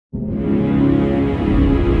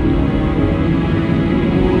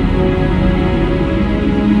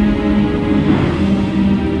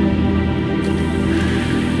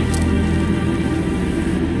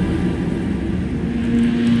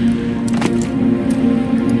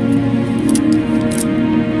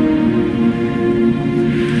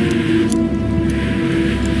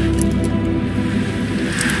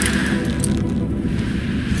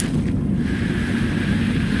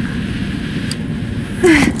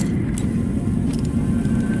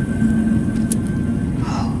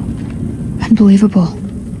Unbelievable.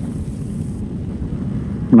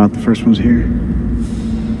 We're not the first ones here.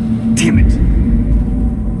 Damn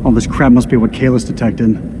it. All this crap must be what Kayla's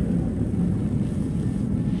detected.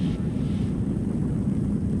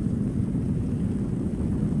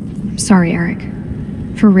 I'm sorry, Eric.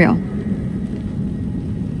 For real.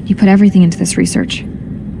 You put everything into this research.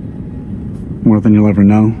 More than you'll ever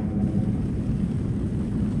know.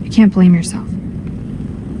 You can't blame yourself.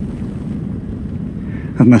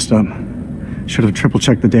 I've messed up. Should have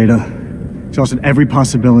triple-checked the data. Exhausted every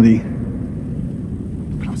possibility.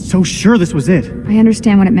 But I was so sure this was it. I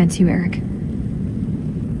understand what it meant to you, Eric.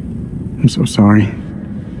 I'm so sorry.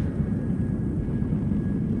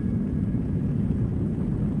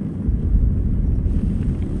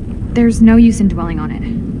 There's no use in dwelling on it.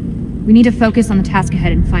 We need to focus on the task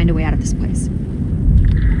ahead and find a way out of this place.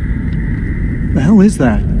 The hell is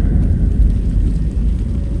that?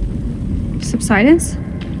 Subsidence?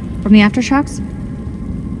 From the aftershocks?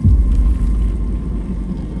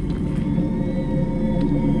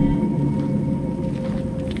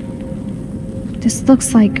 This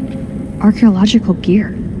looks like archaeological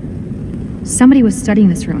gear. Somebody was studying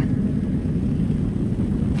this ruin.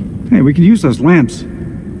 Hey, we could use those lamps.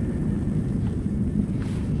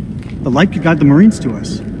 The light could guide the Marines to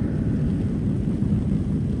us.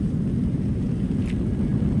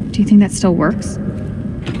 Do you think that still works?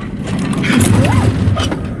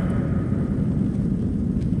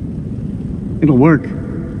 It'll work.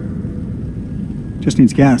 Just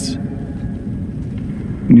needs gas.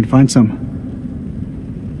 We need to find some.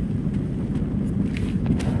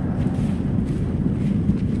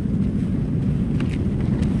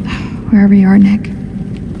 Wherever you are, Nick,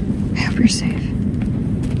 I hope you're safe.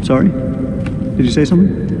 Sorry? Did you say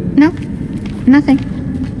something? No, nothing.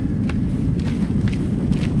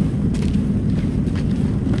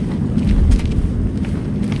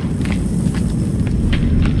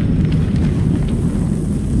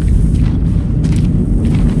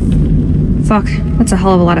 Fuck, that's a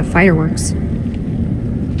hell of a lot of fireworks.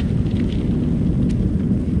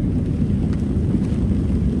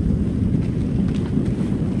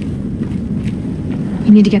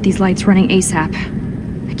 You need to get these lights running ASAP.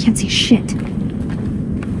 I can't see shit.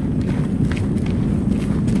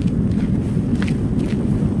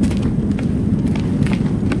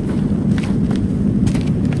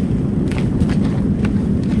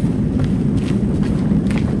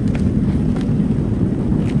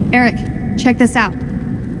 Eric, check this out.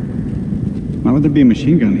 Why would there be a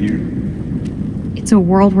machine gun here? It's a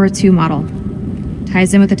World War II model.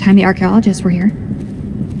 Ties in with the time the archaeologists were here.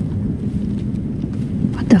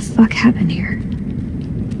 What the fuck happened here?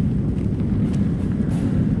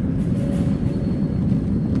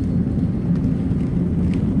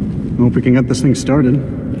 I hope we can get this thing started.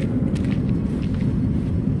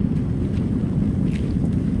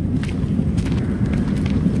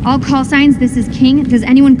 All call signs, this is King. Does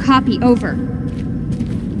anyone copy? Over.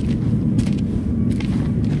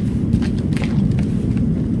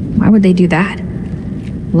 Why would they do that?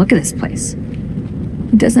 Look at this place.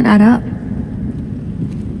 It doesn't add up.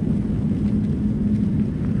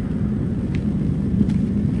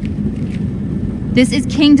 This is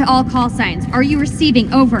King to all call signs. Are you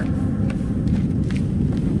receiving? Over.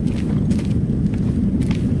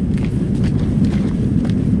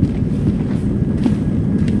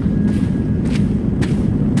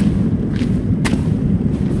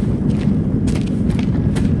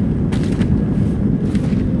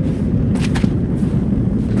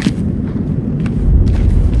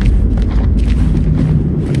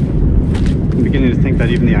 I'm beginning to think that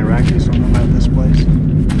even the Iraqis don't know about this place.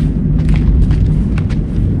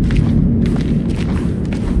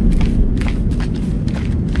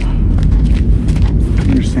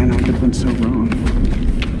 How it went so wrong.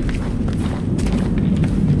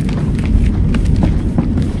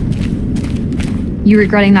 You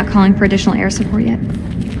regretting not calling for additional air support yet?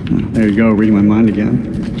 There you go, reading my mind again.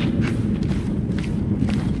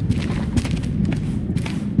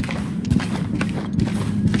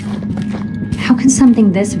 How can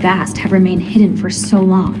something this vast have remained hidden for so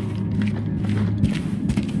long?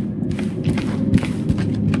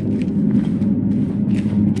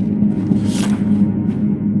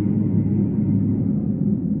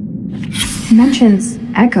 It mentions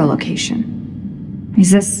echolocation.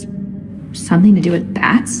 Is this something to do with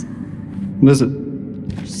bats? What is it?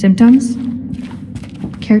 Symptoms?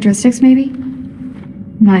 Characteristics, maybe?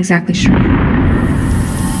 I'm not exactly sure.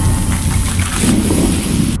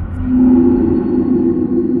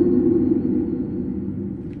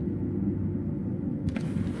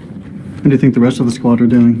 How do you think the rest of the squad are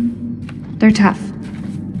doing? They're tough.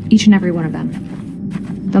 Each and every one of them.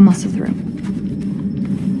 They'll muscle through.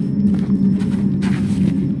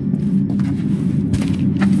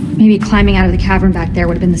 Maybe climbing out of the cavern back there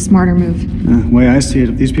would have been the smarter move. The way I see it,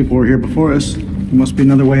 if these people were here before us, there must be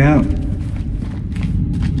another way out.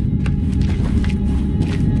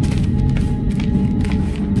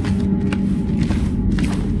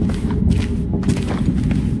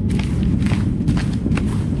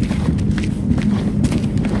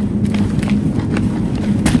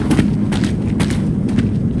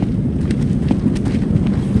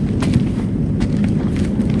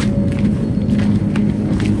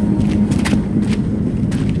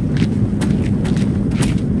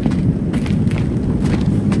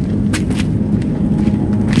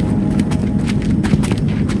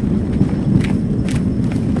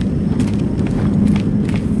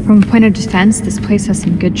 From a point of defense, this place has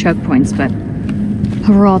some good choke points, but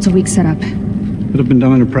overall it's a weak setup. Could have been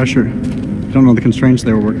done under pressure. Don't know the constraints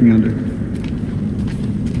they were working under.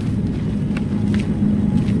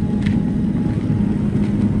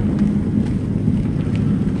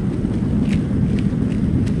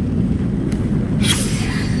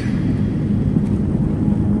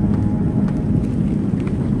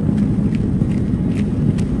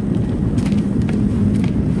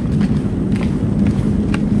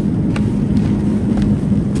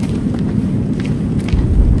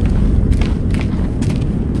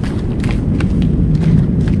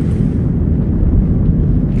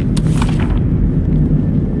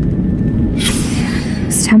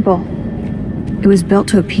 Temple. It was built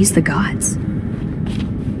to appease the gods.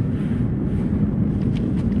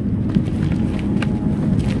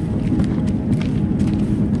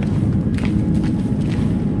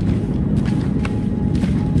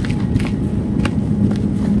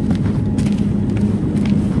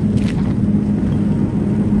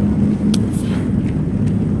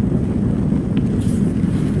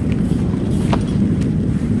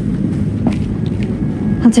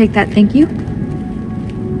 I'll take that, thank you.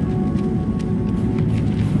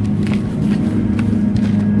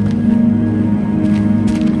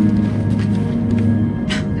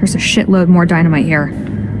 There's a shitload more dynamite here.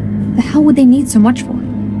 The hell would they need so much for?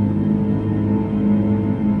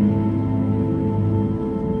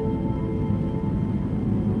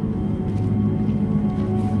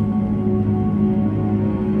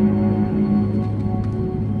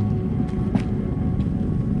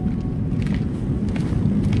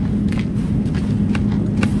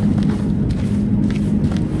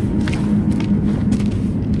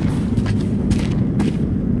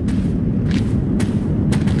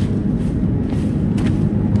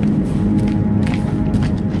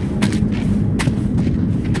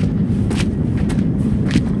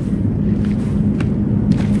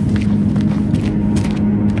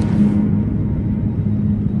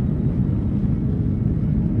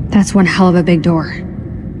 That's one hell of a big door.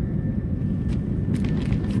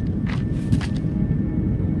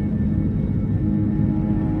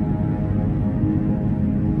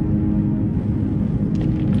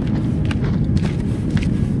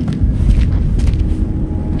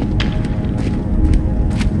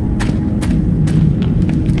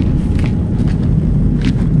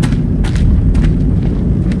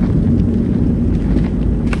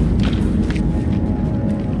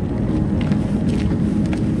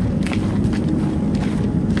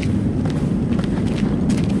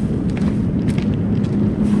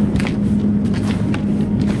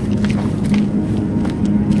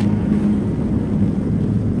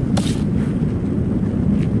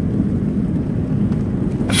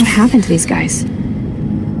 What happened to these guys?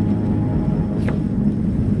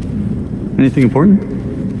 Anything important?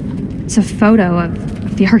 It's a photo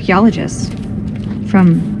of the archaeologist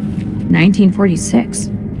from 1946.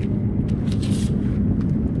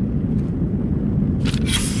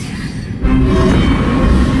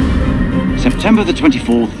 September the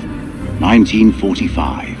 24th,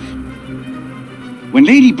 1945. When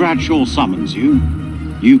Lady Bradshaw summons you,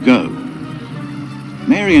 you go.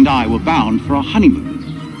 Mary and I were bound for our honeymoon,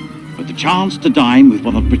 but the chance to dine with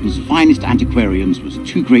one of Britain's finest antiquarians was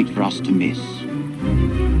too great for us to miss.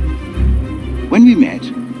 When we met,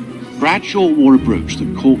 Bradshaw wore a brooch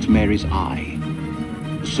that caught Mary's eye.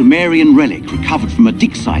 A Sumerian relic recovered from a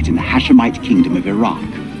dig site in the Hashemite kingdom of Iraq.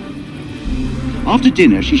 After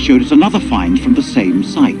dinner, she showed us another find from the same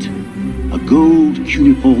site, a gold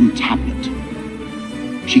cuneiform tablet.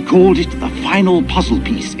 She called it the final puzzle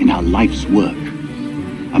piece in her life's work,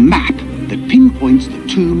 a map that pinpoints the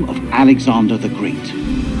tomb of Alexander the Great.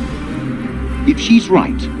 If she's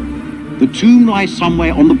right, the tomb lies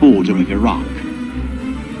somewhere on the border of Iraq.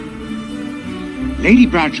 Lady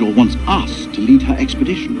Bradshaw wants us to lead her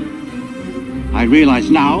expedition. I realize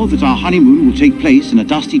now that our honeymoon will take place in a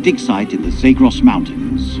dusty dig site in the Zagros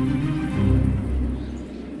Mountains.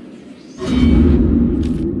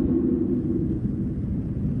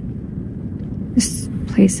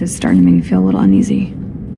 place is starting to make me feel a little uneasy.